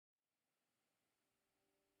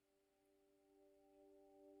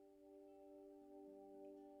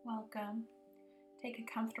Welcome. Take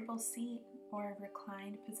a comfortable seat or a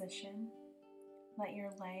reclined position. Let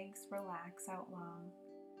your legs relax out long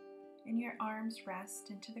and your arms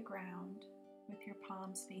rest into the ground with your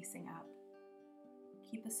palms facing up.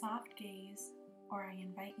 Keep a soft gaze, or I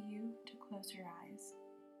invite you to close your eyes.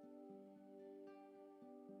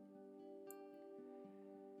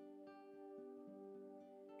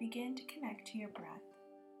 Begin to connect to your breath.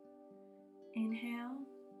 Inhale,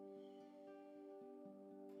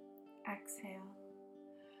 exhale.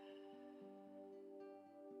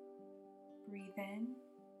 Breathe in,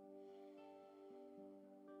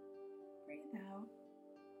 breathe out.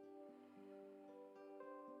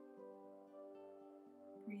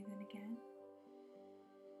 Breathe in again,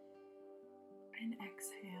 and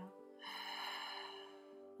exhale.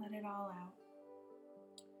 Let it all out.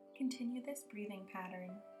 Continue this breathing pattern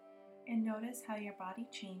and notice how your body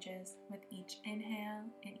changes with each inhale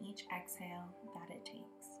and each exhale that it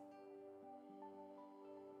takes.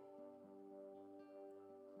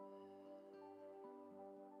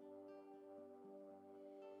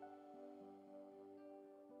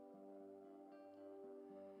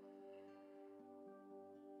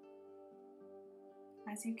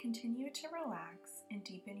 As you continue to relax and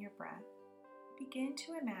deepen your breath, begin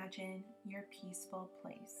to imagine your peaceful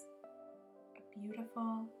place. A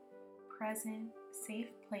beautiful, present, safe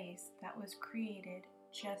place that was created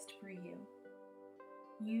just for you.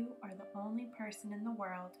 You are the only person in the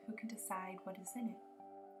world who can decide what is in it.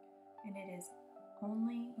 And it is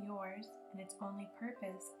only yours, and its only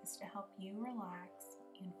purpose is to help you relax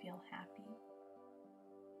and feel happy.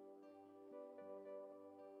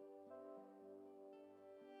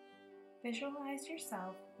 Visualize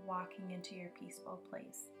yourself walking into your peaceful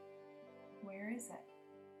place. Where is it?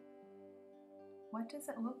 What does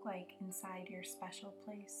it look like inside your special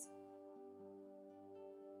place?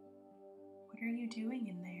 What are you doing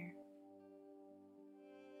in there?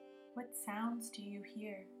 What sounds do you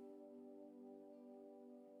hear?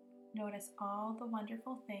 Notice all the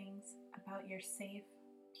wonderful things about your safe,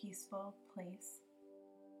 peaceful place.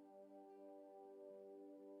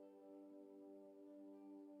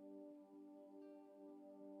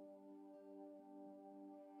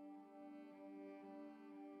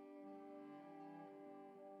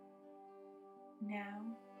 Now,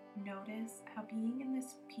 notice how being in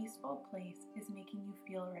this peaceful place is making you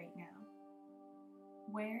feel right now.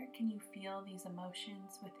 Where can you feel these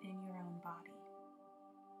emotions within your own body?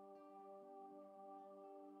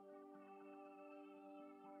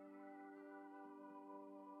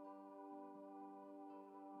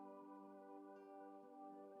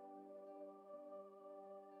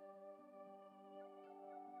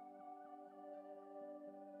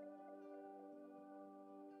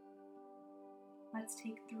 Let's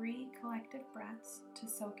take 3 collective breaths to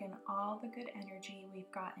soak in all the good energy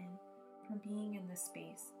we've gotten from being in this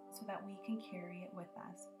space so that we can carry it with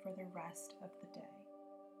us for the rest of the day.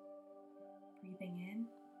 Breathing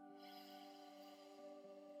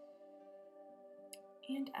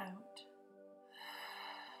in and out.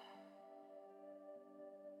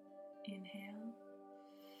 Inhale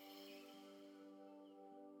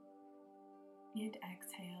and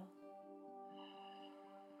exhale.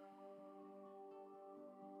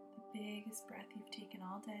 The biggest breath you've taken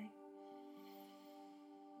all day.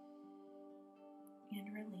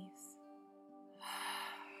 And release.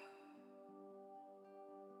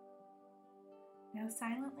 Now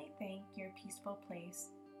silently thank your peaceful place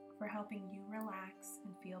for helping you relax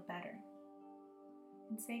and feel better.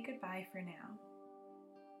 And say goodbye for now.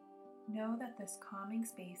 Know that this calming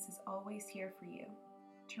space is always here for you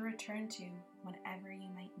to return to whenever you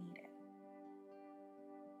might need it.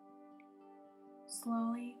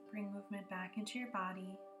 Slowly bring movement back into your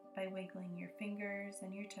body by wiggling your fingers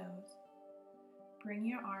and your toes. Bring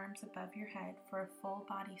your arms above your head for a full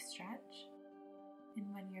body stretch.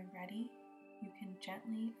 And when you're ready, you can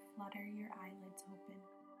gently flutter your eyelids open.